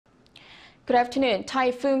Good afternoon.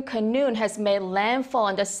 Typhoon Khanun has made landfall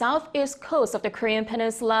on the southeast coast of the Korean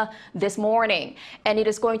Peninsula this morning, and it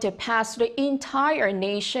is going to pass through the entire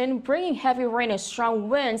nation, bringing heavy rain and strong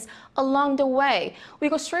winds along the way. We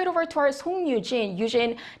go straight over to our Song Yoo-jin.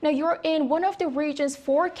 Yoo-jin, now you're in one of the regions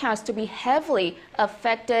forecast to be heavily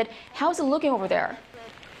affected. How's it looking over there?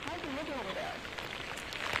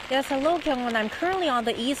 Yes, hello, Kyung-eun. I'm currently on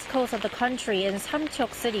the east coast of the country in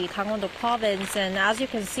Samcheok city, Gangwon-do Province, and as you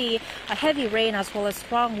can see, a heavy rain as well as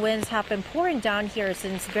strong winds have been pouring down here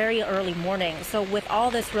since very early morning. So with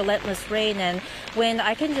all this relentless rain and wind,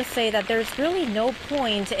 I can just say that there's really no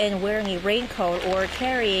point in wearing a raincoat or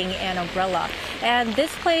carrying an umbrella. And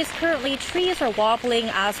this place, currently, trees are wobbling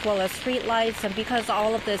as well as streetlights, and because of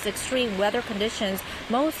all of this extreme weather conditions,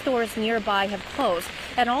 most stores nearby have closed.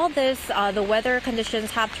 And all this, the weather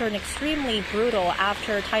conditions have turned extremely brutal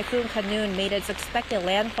after Typhoon Khanun made its expected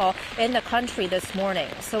landfall in the country this morning.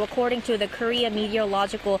 So according to the Korean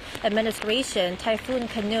Meteorological Administration, Typhoon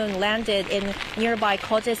Khanun landed in nearby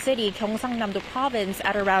Koje City, Gyeongsang-namdo Province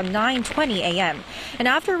at around 9:20 a.m. And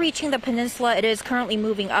after reaching the peninsula, it is currently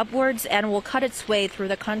moving upwards and will cut its way through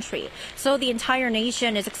the country. So the entire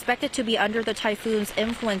nation is expected to be under the typhoon's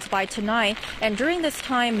influence by tonight. And during this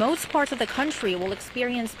time, most parts of the country will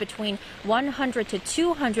experience between 100 to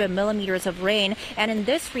 200 millimeters of rain, and in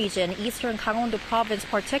this region, eastern Gangwon-do Province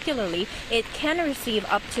particularly, it can receive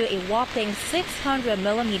up to a whopping 600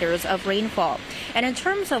 millimeters of rainfall. And in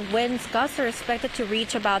terms of winds, gusts are expected to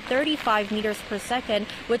reach about 35 meters per second,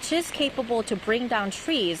 which is capable to bring down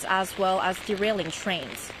trees as well as derailing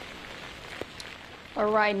trains. All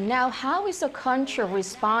right, now how is the country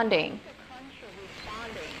responding?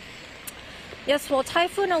 Yes, well,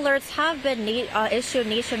 typhoon alerts have been issued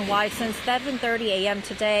nationwide since 7:30 a.m.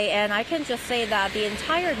 today, and I can just say that the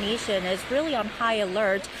entire nation is really on high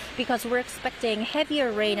alert because we're expecting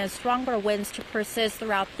heavier rain and stronger winds to persist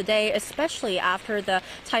throughout the day, especially after the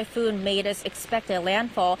typhoon made its expected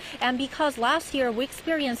landfall. And because last year we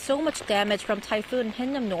experienced so much damage from Typhoon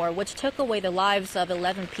Khanun, which took away the lives of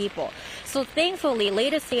 11 people. So thankfully,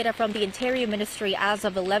 latest data from the Interior Ministry as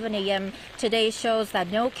of 11 a.m. today shows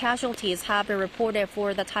that no casualties have been reported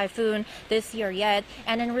for the typhoon this year yet.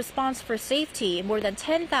 And in response for safety, more than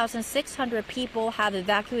 10,600 people have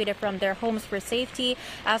evacuated from their homes for safety,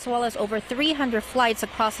 as well as over 300 flights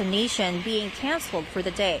across the nation being canceled for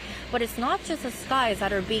the day. But it's not just the skies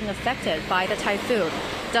that are being affected by the typhoon.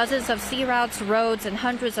 Dozens of sea routes, roads, and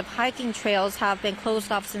hundreds of hiking trails have been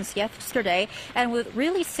closed off since yesterday. And with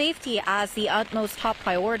really safety as the utmost top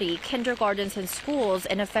priority, kindergartens and schools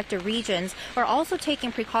in affected regions are also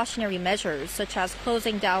taking precautionary measures, such as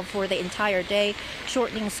closing down for the entire day,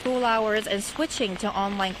 shortening school hours, and switching to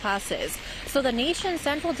online classes. So the nation's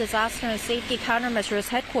Central Disaster and Safety Countermeasures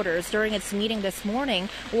Headquarters, during its meeting this morning,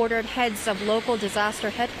 ordered heads of local disaster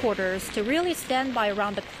headquarters to really stand by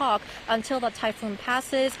around the clock until the typhoon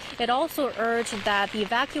passes. It also urged that the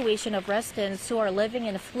evacuation of residents who are living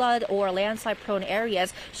in flood or landslide-prone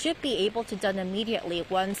areas should be able to be done immediately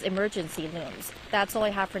once emergency looms. That's all I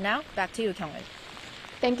have for now. Back to you, Kyung-eun.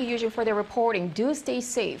 Thank you, Yoo-jin, for the reporting. Do stay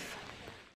safe.